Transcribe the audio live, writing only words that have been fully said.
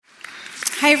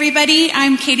Hi, everybody.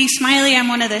 I'm Katie Smylie. I'm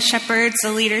one of the shepherds,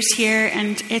 the leaders here,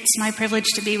 and it's my privilege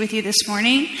to be with you this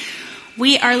morning.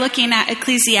 We are looking at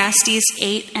Ecclesiastes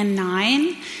 8 and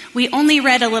 9. We only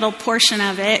read a little portion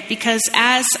of it because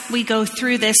as we go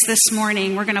through this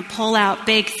morning, we're going to pull out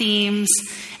big themes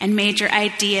and major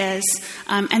ideas,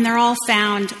 and they're all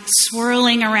found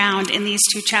swirling around in these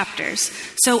two chapters.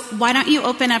 So why don't you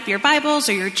open up your Bibles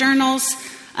or your journals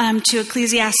to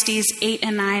Ecclesiastes 8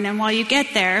 and 9, and while you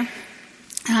get there,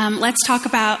 let's talk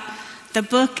about the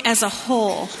book as a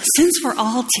whole. Since we're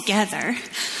all together,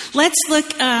 let's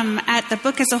look at the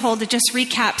book as a whole to just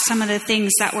recap some of the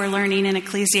things that we're learning in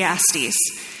Ecclesiastes.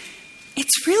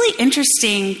 It's really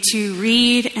interesting to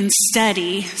read and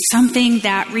study something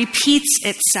that repeats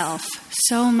itself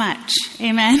so much.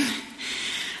 Amen?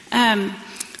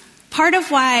 Part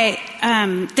of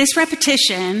why this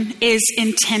repetition is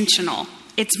intentional.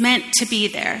 It's meant to be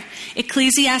there.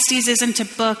 Ecclesiastes isn't a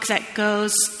book that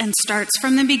goes and starts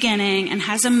from the beginning and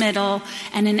has a middle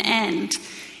and an end.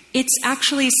 It's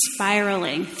actually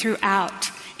spiraling throughout.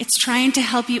 It's trying to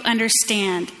help you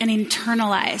understand and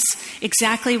internalize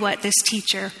exactly what this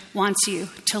teacher wants you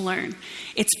to learn.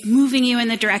 It's moving you in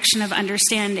the direction of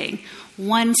understanding,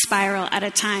 one spiral at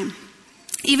a time.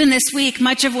 Even this week,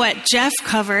 much of what Jeff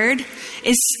covered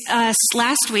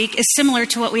last week is similar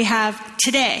to what we have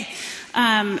today.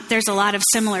 There's a lot of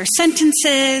similar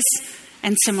sentences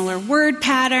and similar word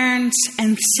patterns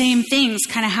and same things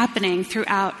kind of happening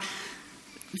throughout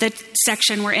the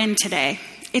section we're in today.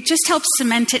 It just helps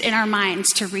cement it in our minds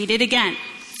to read it again,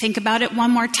 think about it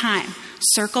one more time,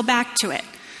 circle back to it.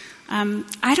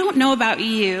 I don't know about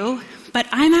you, but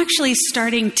I'm actually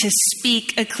starting to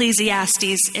speak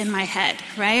Ecclesiastes in my head,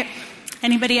 right?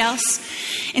 Anybody else?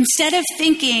 Instead of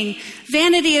thinking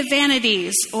vanity of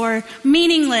vanities or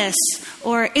meaningless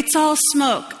or it's all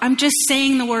smoke, I'm just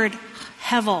saying the word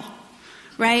hevel,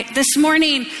 right? This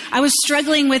morning, I was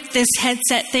struggling with this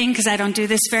headset thing because I don't do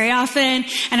this very often,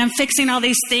 and I'm fixing all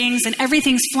these things and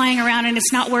everything's flying around and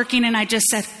it's not working, and I just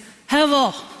said,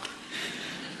 hevel.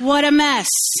 What a mess.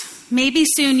 Maybe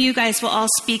soon you guys will all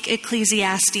speak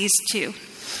Ecclesiastes too.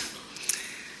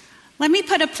 Let me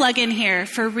put a plug in here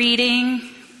for reading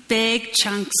big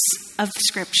chunks of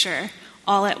scripture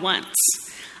all at once.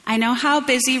 I know how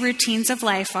busy routines of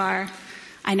life are.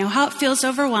 I know how it feels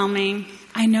overwhelming.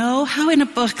 I know how in a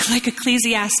book like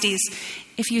Ecclesiastes,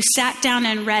 if you sat down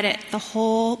and read it,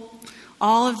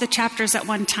 all of the chapters at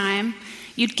one time,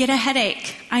 you'd get a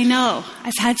headache. I know.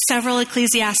 I've had several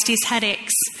Ecclesiastes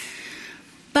headaches.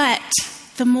 But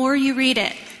the more you read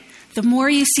it, the more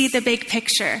you see the big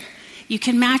picture. You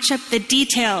can match up the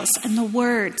details and the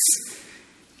words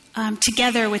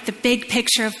together with the big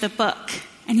picture of the book.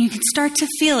 And you can start to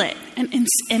feel it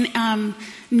and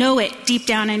know it deep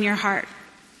down in your heart.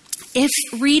 If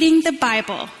reading the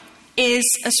Bible is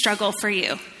a struggle for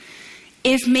you,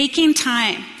 if making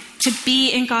time to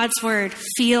be in God's Word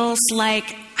feels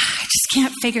like, I just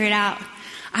can't figure it out,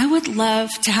 I would love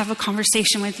to have a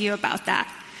conversation with you about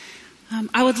that.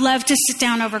 I would love to sit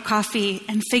down over coffee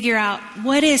and figure out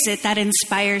what is it that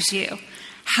inspires you.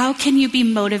 How can you be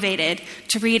motivated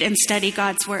to read and study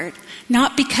God's Word?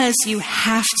 Not because you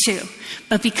have to,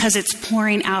 but because it's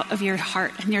pouring out of your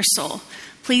heart and your soul.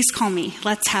 Please call me.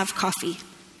 Let's have coffee.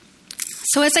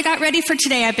 So as I got ready for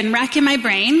today, I've been racking my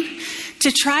brain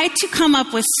to try to come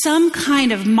up with some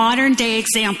kind of modern day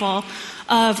example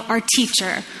of our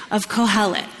teacher, of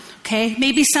Kohelet. Okay,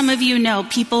 maybe some of you know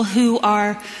people who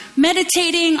are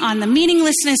meditating on the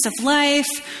meaninglessness of life,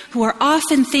 who are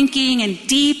often thinking and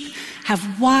deep,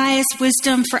 have wise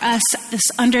wisdom for us this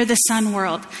under the sun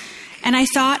world. And I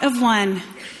thought of one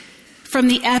from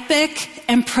the epic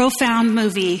and profound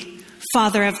movie,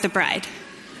 Father of the Bride.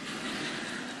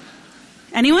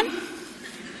 Anyone?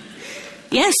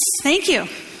 Yes, thank you.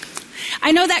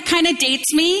 I know that kind of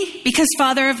dates me because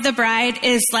Father of the Bride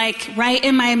is like right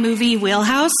in my movie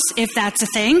wheelhouse, if that's a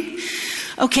thing.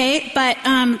 Okay, but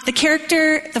the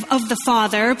character of the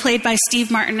father, played by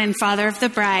Steve Martin in Father of the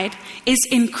Bride, is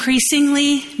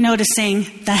increasingly noticing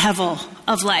the hevel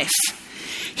of life.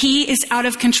 He is out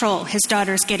of control. His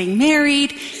daughter's getting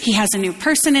married. He has a new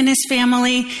person in his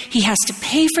family. He has to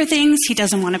pay for things he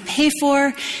doesn't want to pay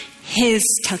for. His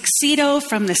tuxedo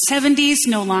from the 70s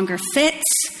no longer fits.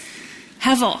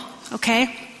 Hevel,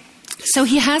 okay? So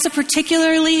he has a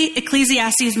particularly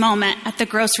Ecclesiastes moment at the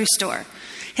grocery store.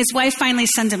 His wife finally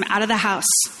sends him out of the house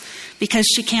because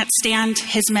she can't stand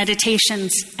his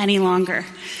meditations any longer.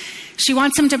 She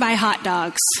wants him to buy hot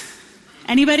dogs.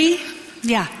 Anybody?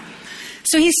 Yeah.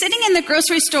 So he's sitting in the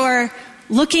grocery store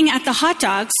looking at the hot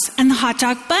dogs and the hot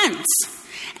dog buns.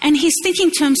 And he's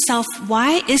thinking to himself,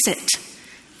 why is it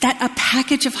that a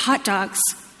package of hot dogs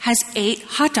has 8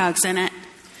 hot dogs in it,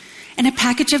 and a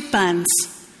package of buns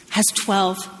has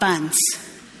 12 buns.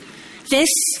 This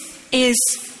is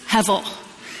hevel.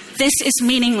 This is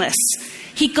meaningless.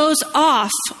 He goes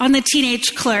off on the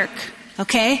teenage clerk,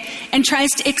 okay, and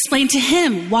tries to explain to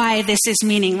him why this is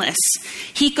meaningless.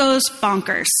 He goes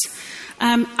bonkers.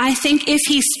 I think if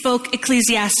he spoke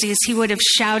Ecclesiastes, he would have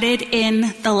shouted in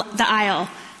the aisle,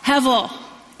 hevel.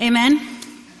 Amen?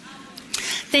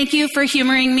 Thank you for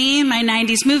humoring me in my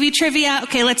 90s movie trivia.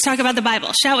 Okay, let's talk about the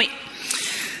Bible, shall we?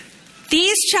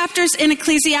 These chapters in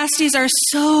Ecclesiastes are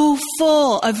so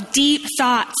full of deep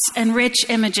thoughts and rich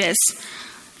images.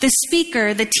 The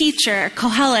speaker, the teacher,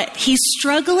 Kohelet, he's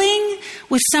struggling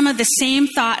with some of the same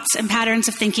thoughts and patterns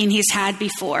of thinking he's had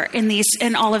before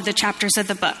in all of the chapters of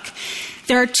the book.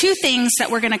 There are 2 things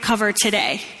that we're going to cover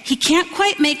today. He can't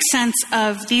quite make sense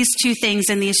of these 2 things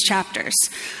in these chapters.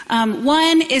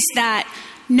 One is that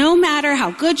no matter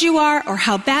how good you are or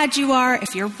how bad you are,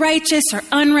 if you're righteous or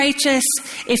unrighteous,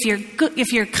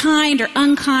 if you're kind or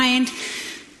unkind,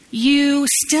 you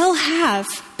still have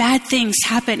bad things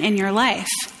happen in your life.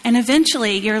 And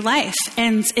eventually your life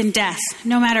ends in death,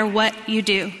 no matter what you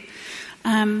do.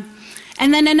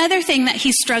 And then another thing that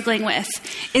he's struggling with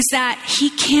is that he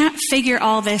can't figure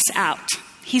all this out.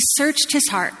 He's searched his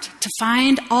heart to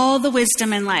find all the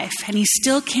wisdom in life, and he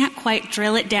still can't quite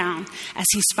drill it down as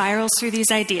he spirals through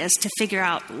these ideas to figure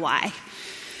out why.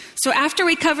 So after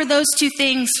we cover those 2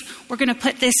 things, we're going to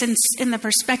put this in the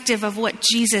perspective of what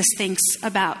Jesus thinks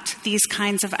about these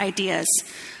kinds of ideas.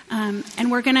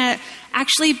 And we're going to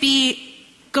actually be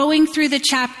going through the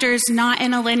chapters not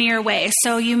in a linear way.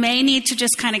 So you may need to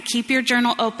just kind of keep your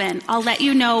journal open. I'll let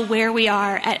you know where we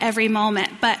are at every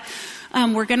moment. But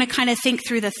we're going to kind of think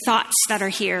through the thoughts that are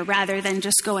here rather than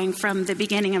just going from the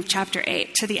beginning of chapter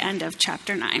 8 to the end of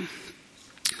chapter 9.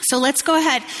 So let's go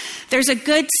ahead. There's a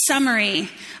good summary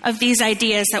of these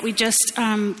ideas that we just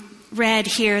read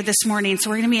here this morning. So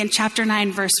we're going to be in chapter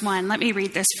 9, verse 1. Let me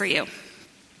read this for you.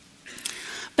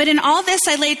 But in all this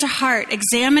I laid to heart,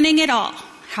 examining it all,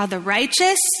 how the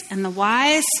righteous and the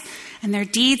wise and their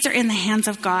deeds are in the hands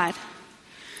of God.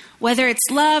 Whether it's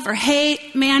love or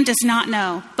hate, man does not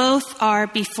know. Both are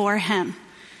before him.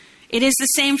 It is the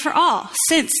same for all,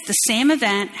 since the same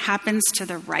event happens to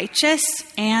the righteous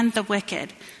and the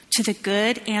wicked, to the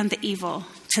good and the evil,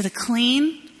 to the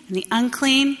clean and the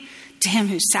unclean, to him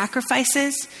who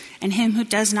sacrifices and him who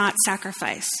does not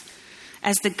sacrifice.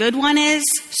 As the good one is,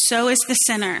 so is the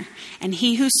sinner, and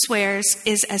he who swears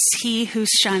is as he who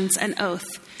shuns an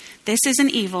oath. This is an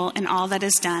evil in all that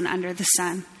is done under the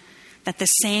sun, that the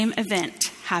same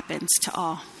event happens to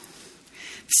all.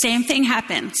 The same thing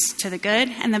happens to the good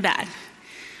and the bad.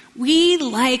 We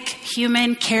like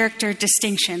human character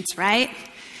distinctions, right?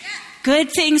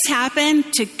 Good things happen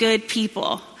to good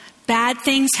people. Bad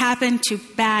things happen to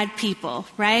bad people,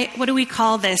 right? What do we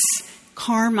call this?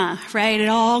 Karma, right? It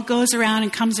all goes around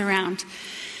and comes around.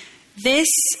 This,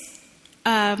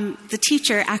 the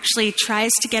teacher actually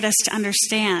tries to get us to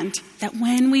understand that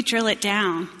when we drill it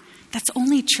down, that's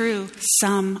only true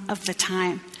some of the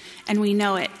time. And we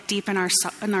know it deep in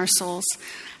our souls.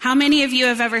 How many of you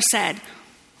have ever said,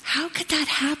 how could that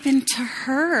happen to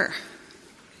her?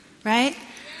 Right?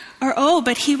 Or, oh,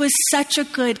 but he was such a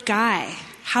good guy.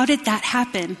 How did that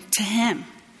happen to him?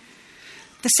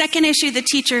 The second issue the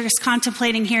teacher is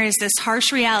contemplating here is this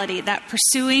harsh reality that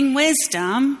pursuing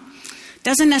wisdom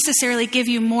doesn't necessarily give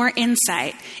you more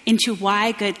insight into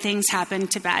why good things happen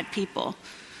to bad people.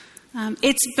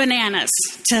 It's bananas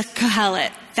to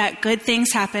Kohelet that good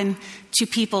things happen to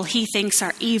people he thinks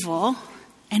are evil,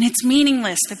 and it's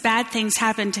meaningless that bad things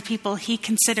happen to people he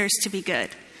considers to be good.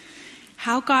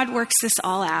 How God works this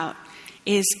all out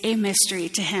is a mystery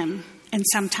to him and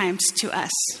sometimes to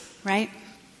us, right?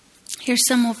 Here's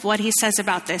some of what he says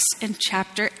about this in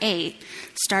chapter 8,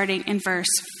 starting in verse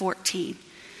 14.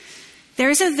 There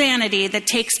is a vanity that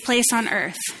takes place on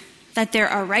earth, that there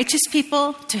are righteous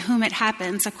people to whom it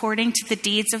happens according to the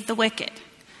deeds of the wicked.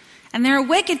 And there are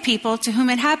wicked people to whom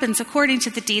it happens according to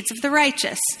the deeds of the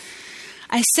righteous.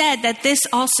 I said that this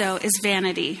also is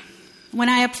vanity. When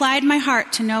I applied my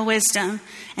heart to know wisdom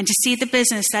and to see the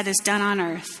business that is done on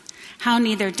earth, how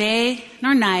neither day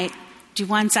nor night do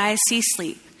one's eyes see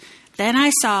sleep, then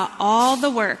I saw all the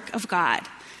work of God,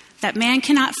 that man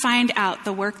cannot find out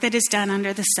the work that is done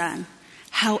under the sun.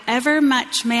 However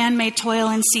much man may toil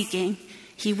in seeking,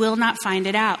 he will not find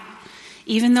it out.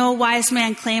 Even though a wise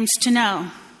man claims to know,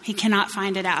 he cannot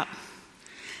find it out.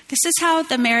 This is how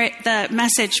the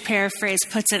Message paraphrase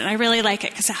puts it, and I really like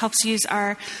it because it helps use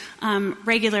our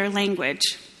regular language.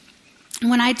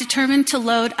 When I determined to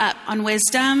load up on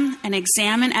wisdom and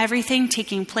examine everything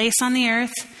taking place on the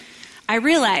earth, I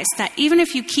realized that even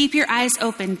if you keep your eyes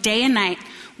open day and night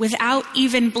without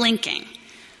even blinking,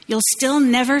 you'll still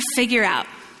never figure out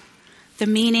the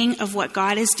meaning of what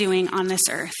God is doing on this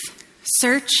earth.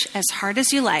 Search as hard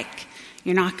as you like,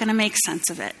 you're not going to make sense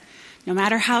of it. No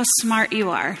matter how smart you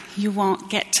are, you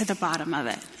won't get to the bottom of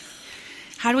it.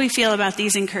 How do we feel about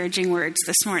these encouraging words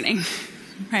this morning,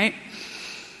 right?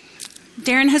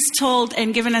 Darren has told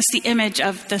and given us the image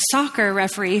of the soccer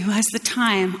referee who has the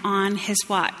time on his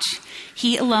watch.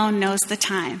 He alone knows the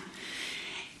time.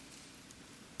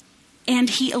 And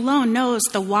he alone knows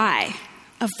the why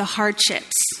of the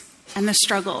hardships and the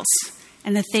struggles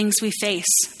and the things we face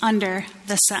under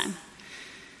the sun.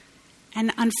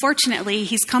 And unfortunately,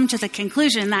 he's come to the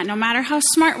conclusion that no matter how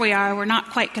smart we are, we're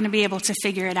not quite going to be able to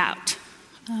figure it out.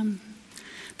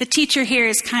 The teacher here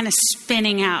is kind of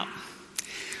spinning out.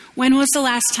 When was the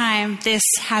last time this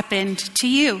happened to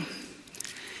you?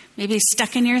 Maybe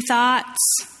stuck in your thoughts,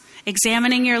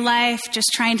 examining your life,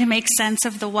 just trying to make sense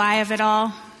of the why of it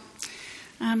all.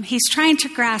 He's trying to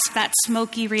grasp that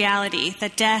smoky reality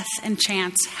that death and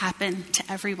chance happen to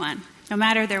everyone, no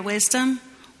matter their wisdom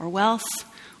or wealth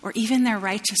or even their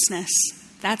righteousness.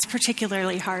 That's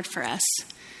particularly hard for us.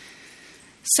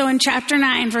 So in chapter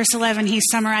 9, verse 11, he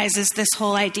summarizes this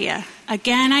whole idea.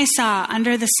 Again, I saw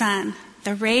under the sun,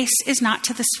 the race is not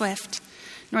to the swift,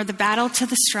 nor the battle to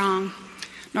the strong,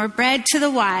 nor bread to the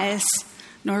wise,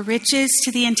 nor riches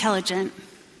to the intelligent,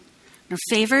 nor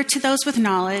favor to those with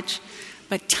knowledge,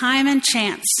 but time and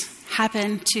chance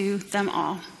happen to them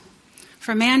all.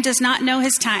 For man does not know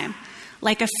his time,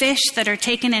 like a fish that are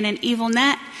taken in an evil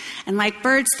net, and like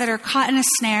birds that are caught in a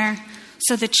snare,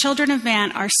 so the children of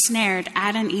man are snared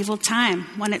at an evil time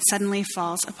when it suddenly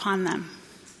falls upon them.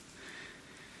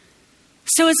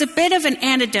 So as a bit of an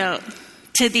antidote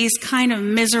to these kind of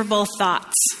miserable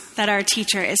thoughts that our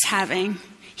teacher is having,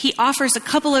 he offers a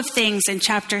couple of things in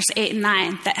chapters 8 and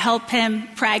 9 that help him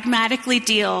pragmatically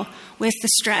deal with the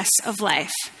stress of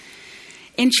life.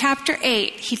 In chapter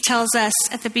 8, he tells us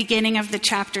at the beginning of the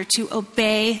chapter to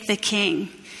obey the king.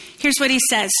 Here's what he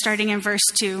says, starting in verse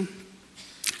 2.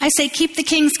 I say, keep the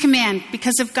king's command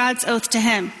because of God's oath to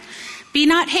him. Be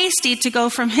not hasty to go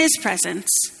from his presence.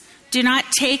 Do not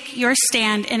take your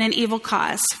stand in an evil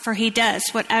cause, for he does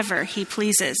whatever he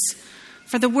pleases.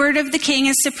 For the word of the king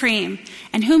is supreme,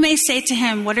 and who may say to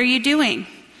him, what are you doing?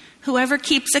 Whoever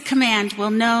keeps a command will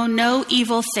know no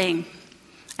evil thing,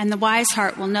 and the wise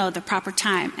heart will know the proper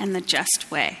time and the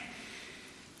just way.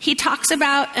 He talks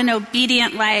about an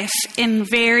obedient life in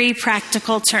very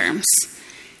practical terms.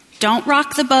 Don't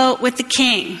rock the boat with the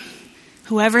king,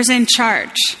 whoever's in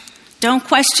charge. Don't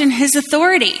question his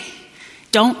authority.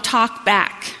 Don't talk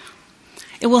back.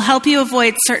 It will help you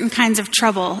avoid certain kinds of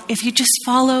trouble if you just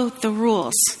follow the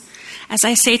rules. As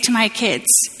I say to my kids,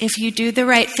 if you do the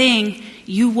right thing,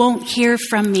 you won't hear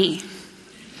from me.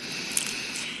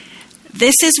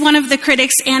 This is one of the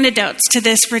critics' antidotes to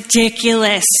this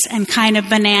ridiculous and kind of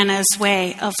bananas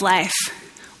way of life.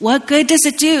 What good does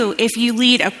it do if you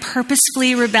lead a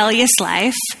purposefully rebellious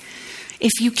life?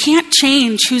 If you can't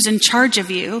change who's in charge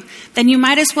of you, then you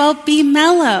might as well be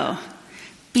mellow,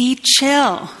 be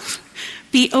chill,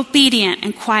 be obedient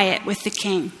and quiet with the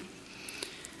king.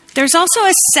 There's also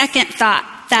a second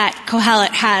thought that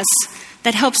Kohelet has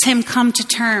that helps him come to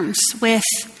terms with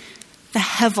the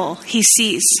hevel he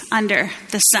sees under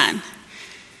the sun.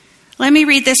 Let me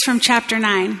read this from chapter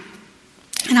 9.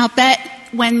 And I'll bet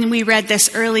when we read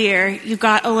this earlier, you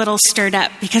got a little stirred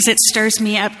up because it stirs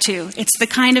me up too. It's the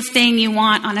kind of thing you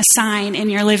want on a sign in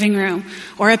your living room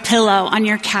or a pillow on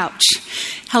your couch.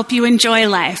 Help you enjoy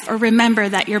life or remember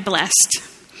that you're blessed.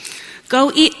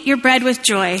 Go eat your bread with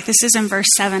joy. This is in verse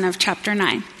 7 of chapter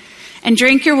 9. And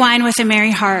drink your wine with a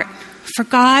merry heart, for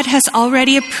God has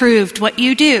already approved what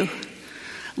you do.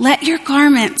 Let your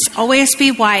garments always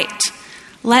be white.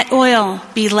 Let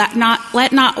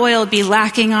not oil be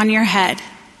lacking on your head.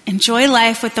 Enjoy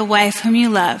life with the wife whom you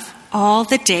love all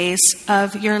the days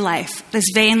of your life, this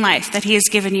vain life that he has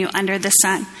given you under the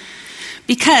sun.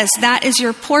 Because that is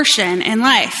your portion in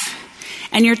life,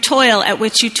 and your toil at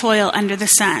which you toil under the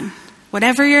sun.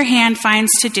 Whatever your hand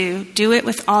finds to do, do it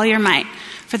with all your might.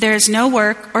 For there is no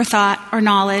work or thought or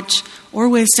knowledge or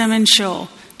wisdom in Sheol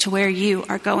to where you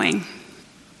are going.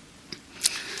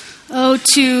 Oh,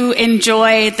 to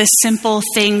enjoy the simple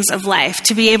things of life,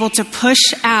 to be able to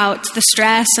push out the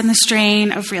stress and the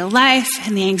strain of real life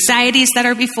and the anxieties that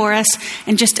are before us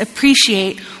and just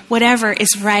appreciate whatever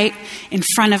is right in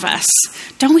front of us.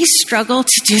 Don't we struggle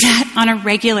to do that on a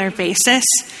regular basis?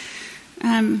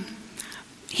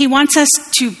 He wants us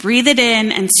to breathe it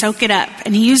in and soak it up.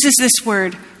 And he uses this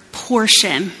word,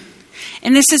 portion.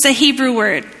 And this is a Hebrew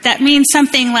word that means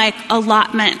something like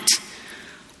allotment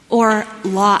or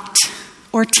lot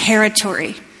or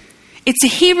territory. It's a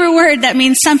Hebrew word that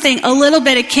means something a little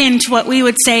bit akin to what we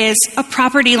would say is a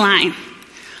property line,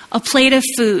 a plate of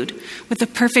food with a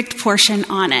perfect portion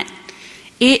on it.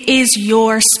 It is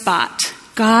your spot.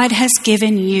 God has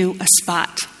given you a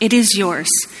spot. It is yours.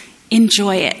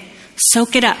 Enjoy it.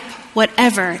 Soak it up,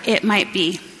 whatever it might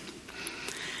be.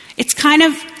 It's kind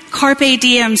of carpe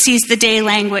diem, seize the day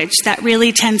language that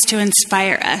really tends to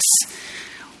inspire us.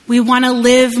 We want to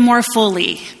live more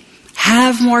fully,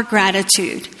 have more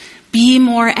gratitude, be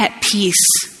more at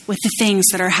peace with the things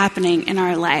that are happening in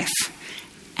our life.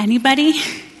 Anybody?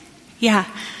 Yeah.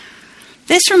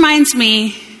 This reminds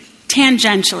me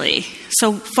tangentially,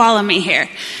 so follow me here,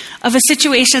 of a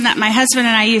situation that my husband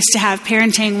and I used to have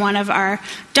parenting one of our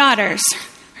daughters.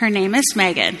 Her name is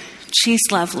Megan. She's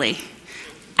lovely.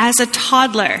 As a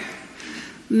toddler,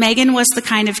 Megan was the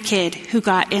kind of kid who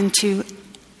got into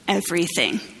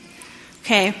everything.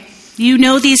 Okay, you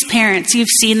know these parents. You've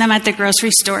seen them at the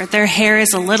grocery store. Their hair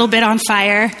is a little bit on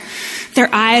fire. Their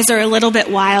eyes are a little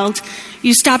bit wild.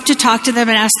 You stop to talk to them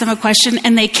and ask them a question,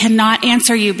 and they cannot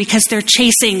answer you because they're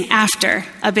chasing after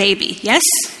a baby. Yes?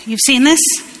 You've seen this?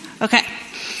 Okay.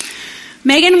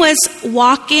 Megan was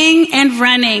walking and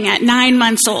running at 9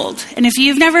 months old. And if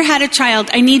you've never had a child,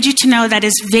 I need you to know that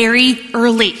is very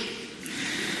early.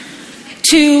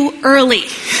 Too early.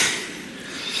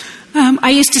 I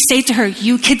used to say to her,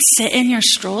 you could sit in your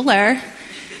stroller.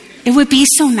 It would be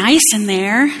so nice in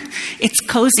there. It's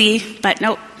cozy, but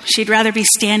nope, she'd rather be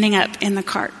standing up in the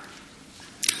cart.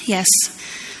 Yes.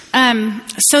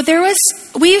 So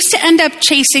we used to end up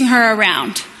chasing her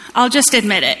around. I'll just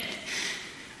admit it.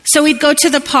 So we'd go to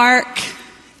the park,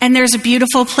 and there's a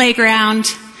beautiful playground,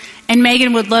 and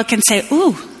Megan would look and say,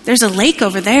 ooh, there's a lake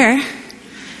over there.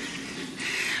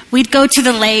 We'd go to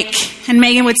the lake, and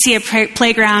Megan would see a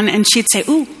playground, and she'd say,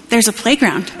 ooh, there's a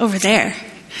playground over there.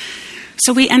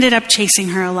 So we ended up chasing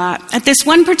her a lot. At this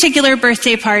one particular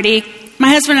birthday party, my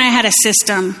husband and I had a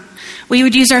system. We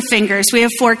would use our fingers. We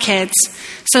have 4 kids.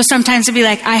 So sometimes it'd be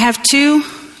like, I have 2,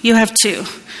 you have 2.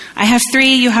 I have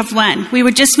 3, you have 1. We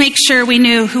would just make sure we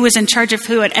knew who was in charge of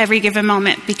who at every given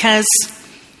moment because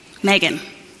Megan,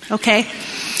 okay?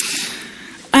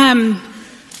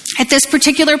 At this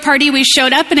particular party, we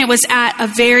showed up, and it was at a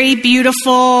very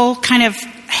beautiful, kind of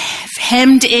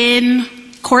hemmed-in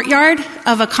courtyard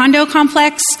of a condo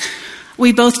complex.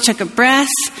 We both took a breath.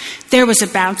 There was a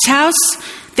bounce house.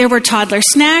 There were toddler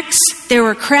snacks. There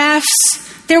were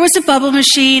crafts. There was a bubble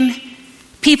machine.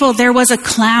 People, there was a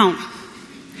clown.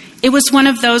 It was one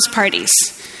of those parties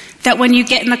that when you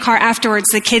get in the car afterwards,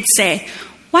 the kids say,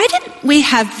 why didn't we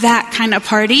have that kind of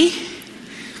party?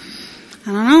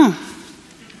 I don't know.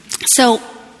 So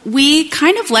we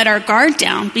kind of let our guard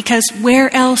down because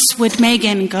where else would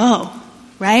Megan go,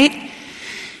 right?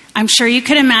 I'm sure you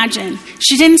could imagine.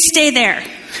 She didn't stay there.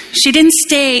 She didn't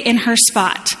stay in her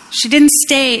spot. She didn't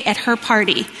stay at her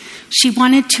party. She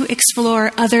wanted to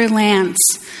explore other lands,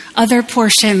 other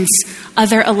portions,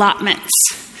 other allotments.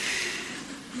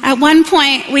 At one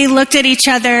point, we looked at each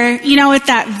other, with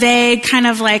that vague kind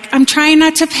of like, I'm trying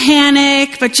not to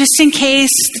panic, but just in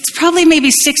case, it's probably maybe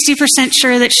 60%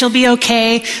 sure that she'll be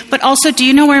okay. But also, do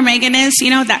you know where Megan is?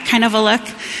 That kind of a look.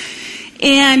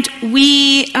 And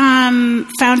we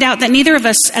found out that neither of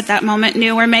us at that moment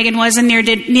knew where Megan was, and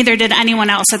neither did anyone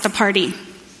else at the party.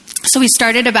 So we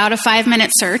started about a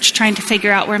 5-minute search trying to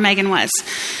figure out where Megan was.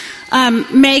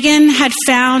 Megan had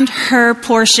found her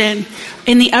portion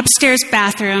in the upstairs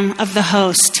bathroom of the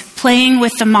host, playing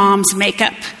with the mom's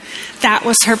makeup. That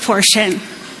was her portion.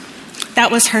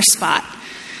 That was her spot.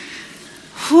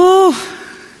 Whew.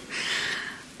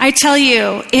 I tell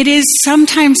you, it is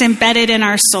sometimes embedded in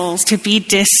our souls to be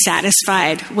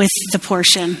dissatisfied with the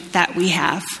portion that we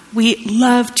have. We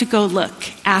love to go look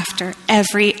after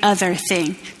every other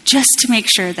thing just to make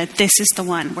sure that this is the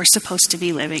one we're supposed to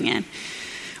be living in.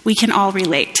 We can all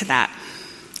relate to that.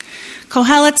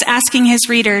 Kohelet's asking his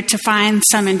reader to find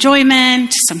some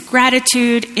enjoyment, some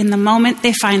gratitude in the moment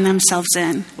they find themselves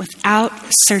in without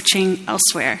searching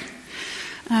elsewhere.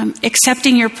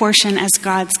 Accepting your portion as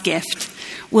God's gift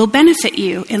will benefit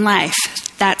you in life.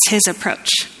 That's his approach.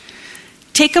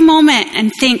 Take a moment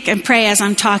and think and pray as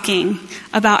I'm talking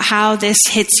about how this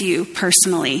hits you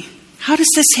personally. How does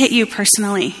this hit you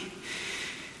personally?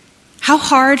 How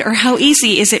hard or how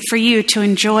easy is it for you to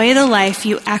enjoy the life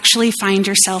you actually find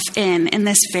yourself in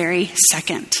this very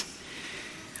second?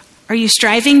 Are you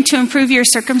striving to improve your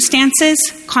circumstances,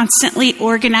 constantly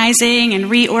organizing and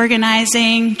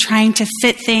reorganizing, trying to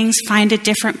fit things, find a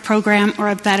different program or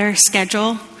a better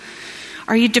schedule?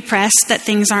 Are you depressed that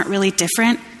things aren't really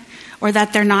different or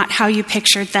that they're not how you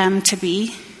pictured them to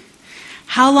be?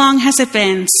 How long has it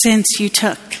been since you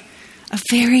took a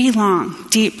very long,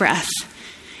 deep breath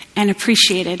and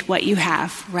appreciated what you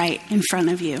have right in front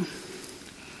of you?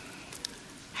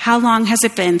 How long has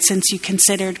it been since you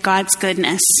considered God's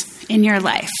goodness in your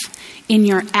life, in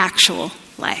your actual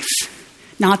life,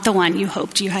 not the one you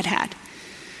hoped you had had?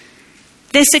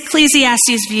 This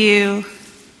Ecclesiastes view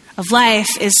of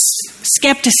life is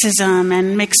skepticism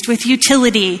and mixed with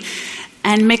utility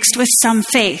and mixed with some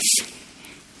faith.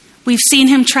 We've seen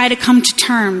him try to come to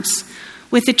terms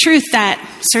with the truth that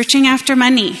searching after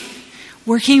money,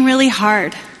 working really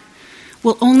hard,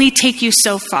 will only take you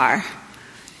so far.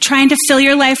 Trying to fill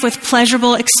your life with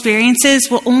pleasurable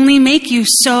experiences will only make you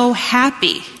so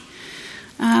happy.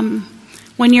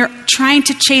 When you're trying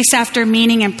to chase after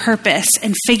meaning and purpose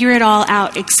and figure it all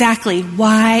out exactly,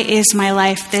 why is my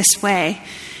life this way?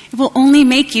 It will only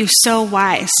make you so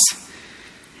wise.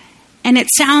 And it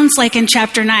sounds like in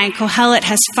chapter 9, Kohelet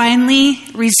has finally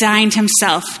resigned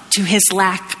himself to his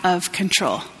lack of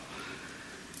control.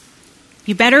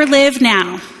 You better live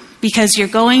now because you're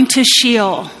going to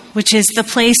Sheol, which is the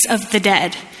place of the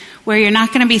dead, where you're not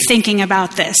going to be thinking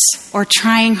about this or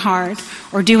trying hard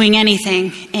or doing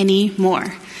anything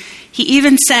anymore. He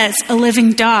even says a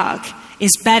living dog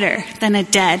is better than a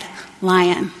dead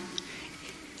lion.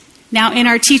 Now, in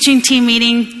our teaching team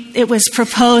meeting, it was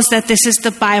proposed that this is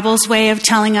the Bible's way of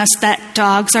telling us that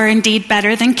dogs are indeed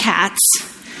better than cats.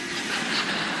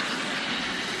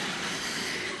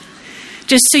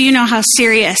 Just so you know how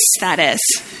serious that is.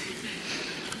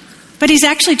 But he's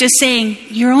actually just saying,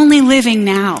 you're only living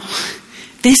now.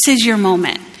 This is your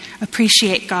moment.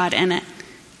 Appreciate God in it.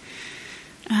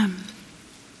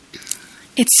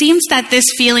 It seems that this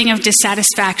feeling of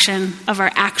dissatisfaction of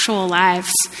our actual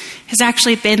lives has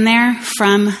actually been there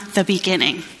from the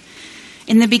beginning.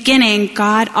 In the beginning,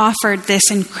 God offered this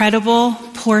incredible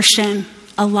portion,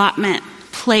 allotment,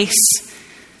 place,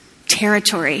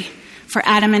 territory for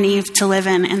Adam and Eve to live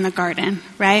in the garden,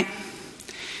 right?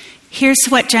 Here's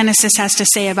what Genesis has to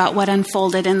say about what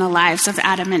unfolded in the lives of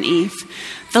Adam and Eve.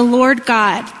 The Lord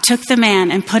God took the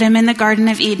man and put him in the Garden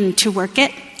of Eden to work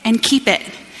it and keep it.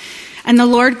 And the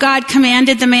Lord God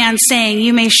commanded the man, saying,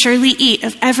 you may surely eat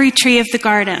of every tree of the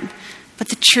garden, but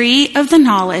the tree of the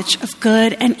knowledge of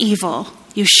good and evil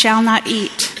you shall not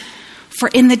eat. For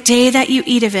in the day that you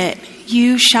eat of it,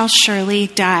 you shall surely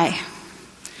die.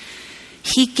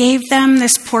 He gave them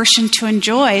this portion to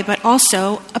enjoy, but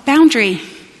also a boundary.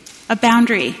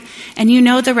 And you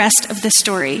know the rest of the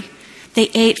story. They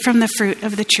ate from the fruit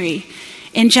of the tree.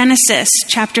 In Genesis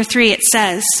chapter 3, it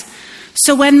says,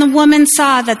 so when the woman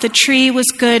saw that the tree was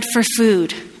good for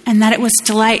food and that it was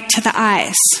delight to the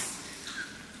eyes.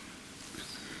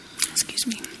 Excuse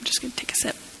me, I'm just going to take a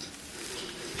sip.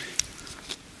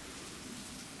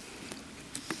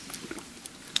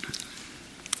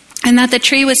 And that the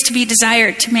tree was to be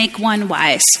desired to make one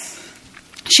wise.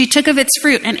 She took of its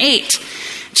fruit and ate.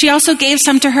 She also gave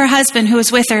some to her husband who was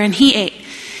with her, and he ate.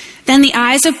 Then the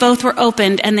eyes of both were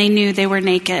opened, and they knew they were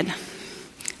naked.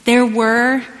 There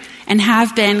were and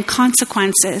have been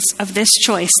consequences of this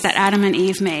choice that Adam and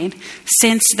Eve made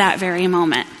since that very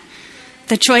moment.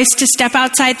 The choice to step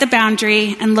outside the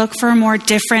boundary and look for a more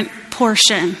different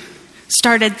portion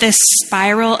started this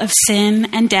spiral of sin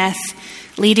and death,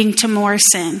 leading to more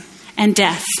sin and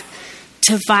death,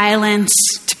 to violence,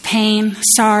 to pain,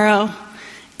 sorrow,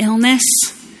 illness,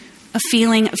 a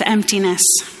feeling of emptiness,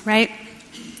 right?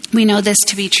 We know this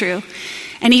to be true.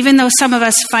 And even though some of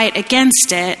us fight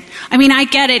against it, I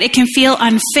get it. It can feel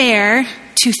unfair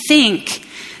to think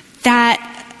that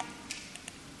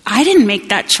I didn't make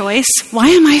that choice. Why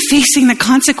am I facing the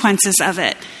consequences of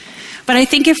it? But I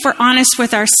think if we're honest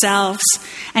with ourselves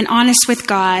and honest with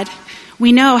God,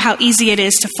 we know how easy it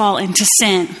is to fall into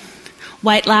sin.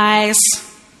 White lies,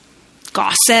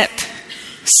 gossip,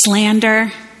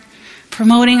 slander,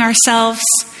 promoting ourselves.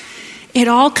 It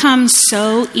all comes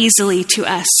so easily to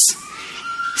us.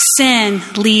 Sin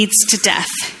leads to death,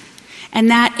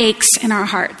 and that aches in our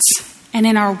hearts and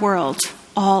in our world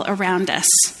all around us.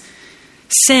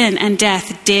 Sin and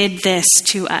death did this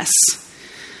to us.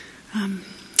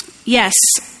 Yes,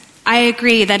 I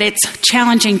agree that it's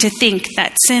challenging to think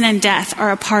that sin and death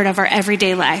are a part of our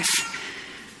everyday life.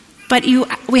 But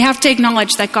we have to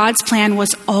acknowledge that God's plan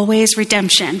was always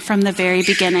redemption from the very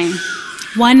beginning.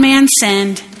 One man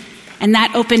sinned, and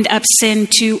that opened up sin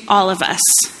to all of us.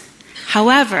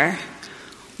 However,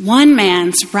 one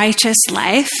man's righteous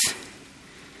life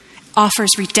offers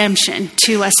redemption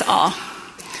to us all.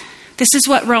 This is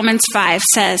what Romans 5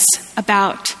 says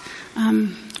about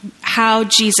how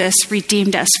Jesus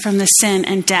redeemed us from the sin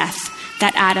and death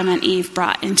that Adam and Eve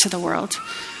brought into the world.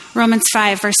 Romans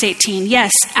 5, verse 18.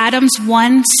 Yes, Adam's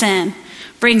one sin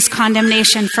brings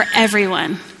condemnation for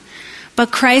everyone.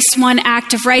 But Christ's one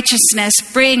act of righteousness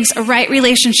brings a right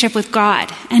relationship with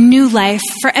God and new life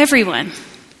for everyone.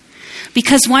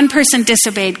 Because one person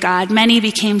disobeyed God, many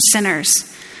became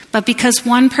sinners. But because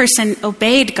one person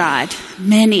obeyed God,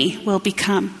 many will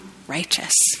become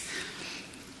righteous.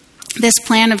 This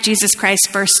plan of Jesus Christ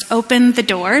burst open the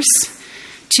doors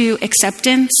to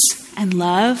acceptance and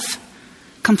love,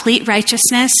 complete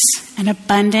righteousness, and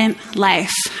abundant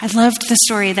life. I loved the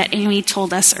story that Amy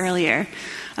told us earlier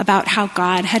about how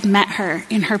God had met her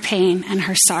in her pain and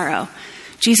her sorrow.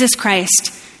 Jesus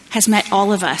Christ has met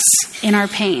all of us in our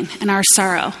pain and our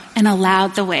sorrow and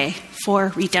allowed the way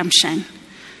for redemption.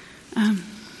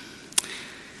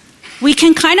 We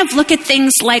can kind of look at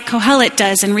things like Kohelet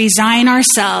does and resign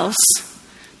ourselves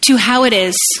to how it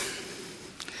is.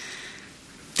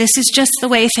 This is just the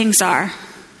way things are.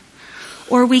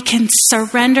 Or we can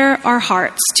surrender our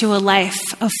hearts to a life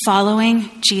of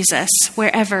following Jesus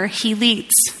wherever he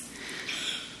leads.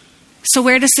 So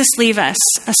where does this leave us?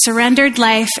 A surrendered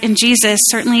life in Jesus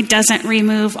certainly doesn't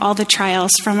remove all the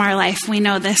trials from our life. We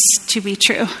know this to be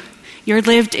true. Your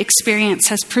lived experience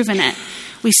has proven it.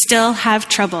 We still have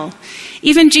trouble.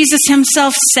 Even Jesus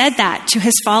himself said that to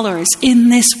his followers. In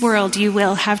this world, you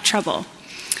will have trouble.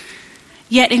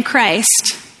 Yet in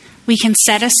Christ, we can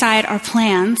set aside our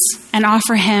plans and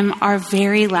offer him our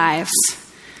very lives.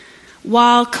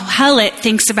 While Kohelet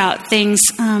thinks about things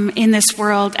in this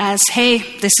world as, hey,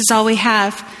 this is all we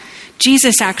have,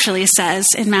 Jesus actually says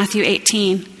in Matthew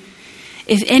 18,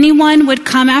 if anyone would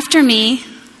come after me,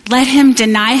 let him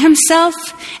deny himself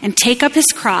and take up his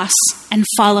cross and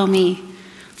follow me.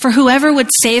 For whoever would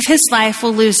save his life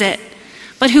will lose it,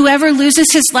 but whoever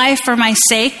loses his life for my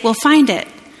sake will find it.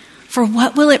 For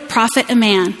what will it profit a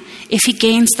man if he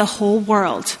gains the whole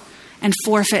world and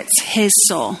forfeits his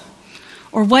soul?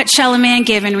 Or what shall a man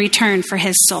give in return for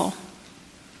his soul?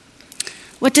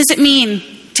 What does it mean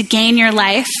to gain your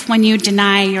life when you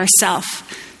deny yourself?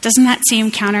 Doesn't that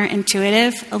seem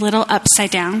counterintuitive, a little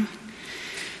upside down?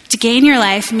 To gain your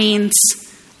life means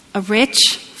a rich,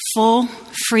 full,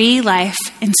 free life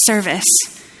in service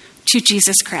to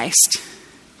Jesus Christ.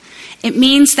 It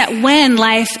means that when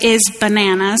life is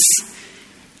bananas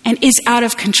and is out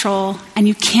of control and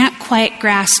you can't quite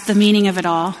grasp the meaning of it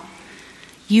all,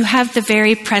 you have the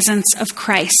very presence of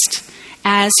Christ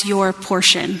as your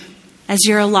portion, as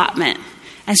your allotment,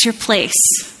 as your place,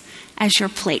 as your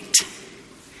plate.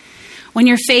 When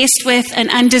you're faced with an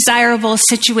undesirable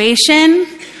situation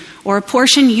or a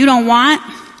portion you don't want,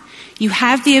 you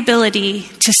have the ability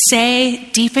to say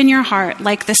deep in your heart,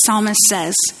 like the psalmist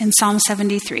says in Psalm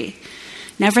 73,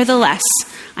 nevertheless,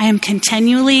 I am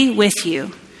continually with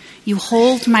you. You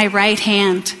hold my right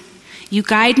hand. You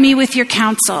guide me with your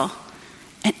counsel,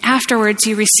 and afterwards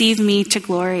you receive me to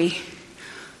glory.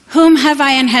 Whom have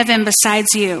I in heaven besides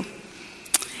you?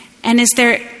 And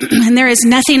there is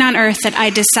nothing on earth that I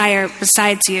desire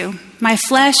besides you. My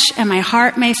flesh and my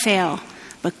heart may fail,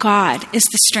 but God is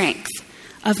the strength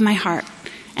of my heart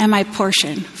and my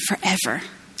portion forever.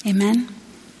 Amen.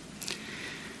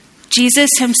 Jesus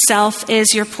himself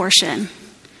is your portion.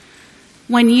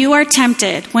 When you are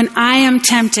tempted, when I am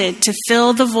tempted to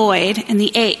fill the void and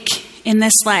the ache in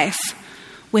this life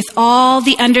with all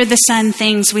the under the sun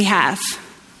things we have,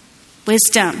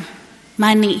 wisdom,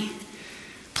 money,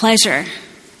 pleasure,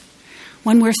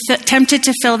 when we're tempted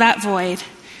to fill that void,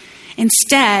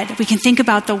 instead, we can think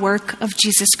about the work of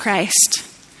Jesus Christ.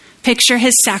 Picture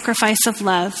his sacrifice of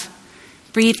love.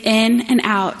 Breathe in and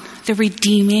out the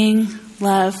redeeming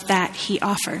love that he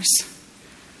offers.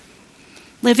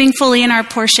 Living fully in our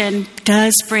portion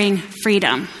does bring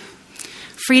freedom.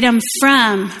 Freedom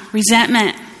from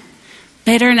resentment,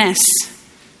 bitterness,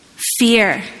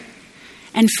 fear,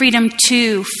 and freedom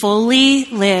to fully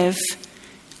live,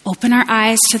 open our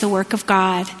eyes to the work of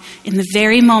God in the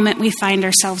very moment we find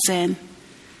ourselves in,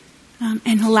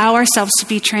 and allow ourselves to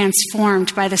be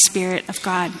transformed by the Spirit of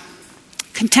God.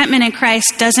 Contentment in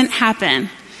Christ doesn't happen,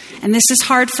 and this is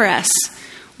hard for us.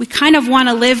 We kind of want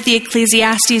to live the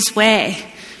Ecclesiastes way.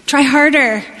 Try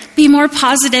harder, be more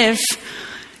positive,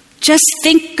 just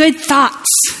think good thoughts.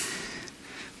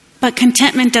 But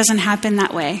contentment doesn't happen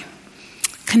that way.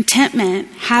 Contentment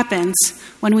happens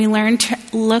when we learn to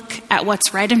look at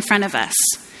what's right in front of us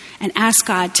and ask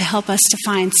God to help us to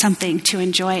find something to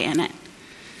enjoy in it.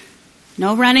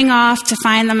 No running off to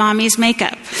find the mommy's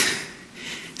makeup.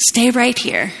 Stay right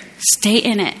here. Stay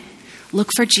in it. Look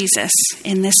for Jesus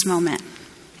in this moment.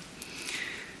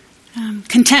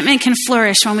 Contentment can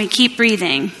flourish when we keep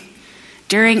breathing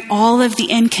during all of the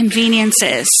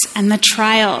inconveniences and the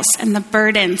trials and the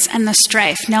burdens and the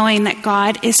strife, knowing that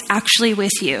God is actually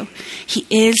with you. He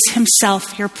is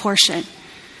himself your portion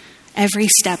every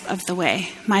step of the way.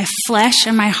 My flesh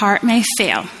and my heart may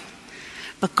fail,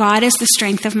 but God is the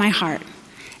strength of my heart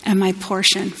and my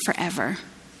portion forever.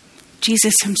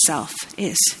 Jesus himself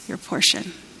is your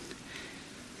portion.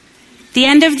 The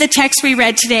end of the text we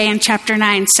read today in chapter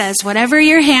 9 says, "Whatever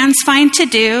your hands find to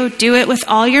do, do it with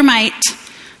all your might,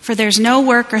 for there's no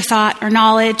work or thought or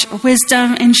knowledge or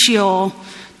wisdom in Sheol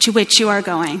to which you are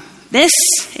going." This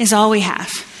is all we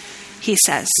have, he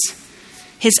says.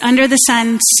 His under the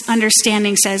sun's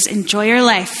understanding says, enjoy your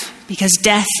life because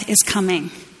death is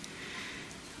coming.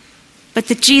 But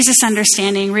the Jesus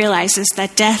understanding realizes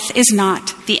that death is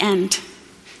not the end.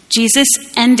 Jesus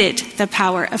ended the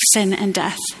power of sin and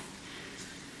death.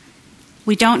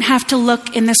 We don't have to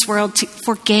look in this world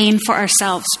for gain for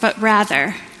ourselves, but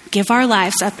rather give our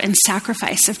lives up in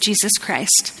sacrifice of Jesus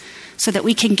Christ so that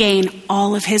we can gain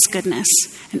all of his goodness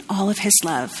and all of his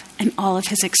love and all of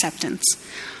his acceptance.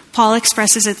 Paul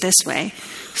expresses it this way: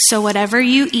 so whatever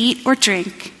you eat or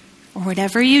drink or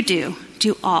whatever you do,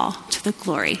 do all to the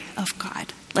glory of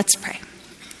God. Let's pray.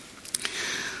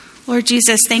 Lord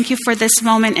Jesus, thank you for this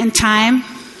moment in time.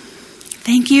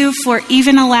 Thank you for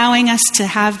even allowing us to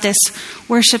have this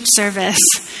worship service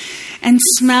and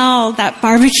smell that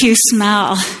barbecue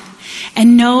smell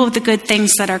and know the good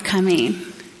things that are coming.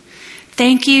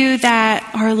 Thank you that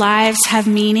our lives have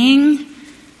meaning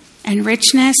and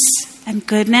richness and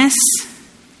goodness,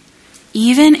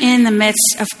 even in the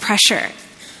midst of pressure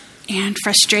and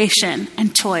frustration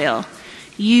and toil.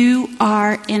 You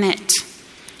are in it.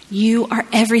 You are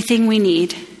everything we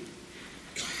need.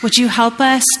 Would you help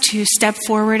us to step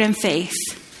forward in faith,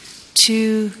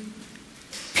 to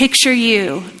picture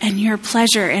you and your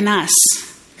pleasure in us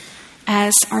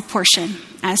as our portion,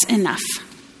 as enough.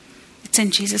 It's in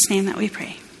Jesus' name that we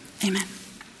pray. Amen.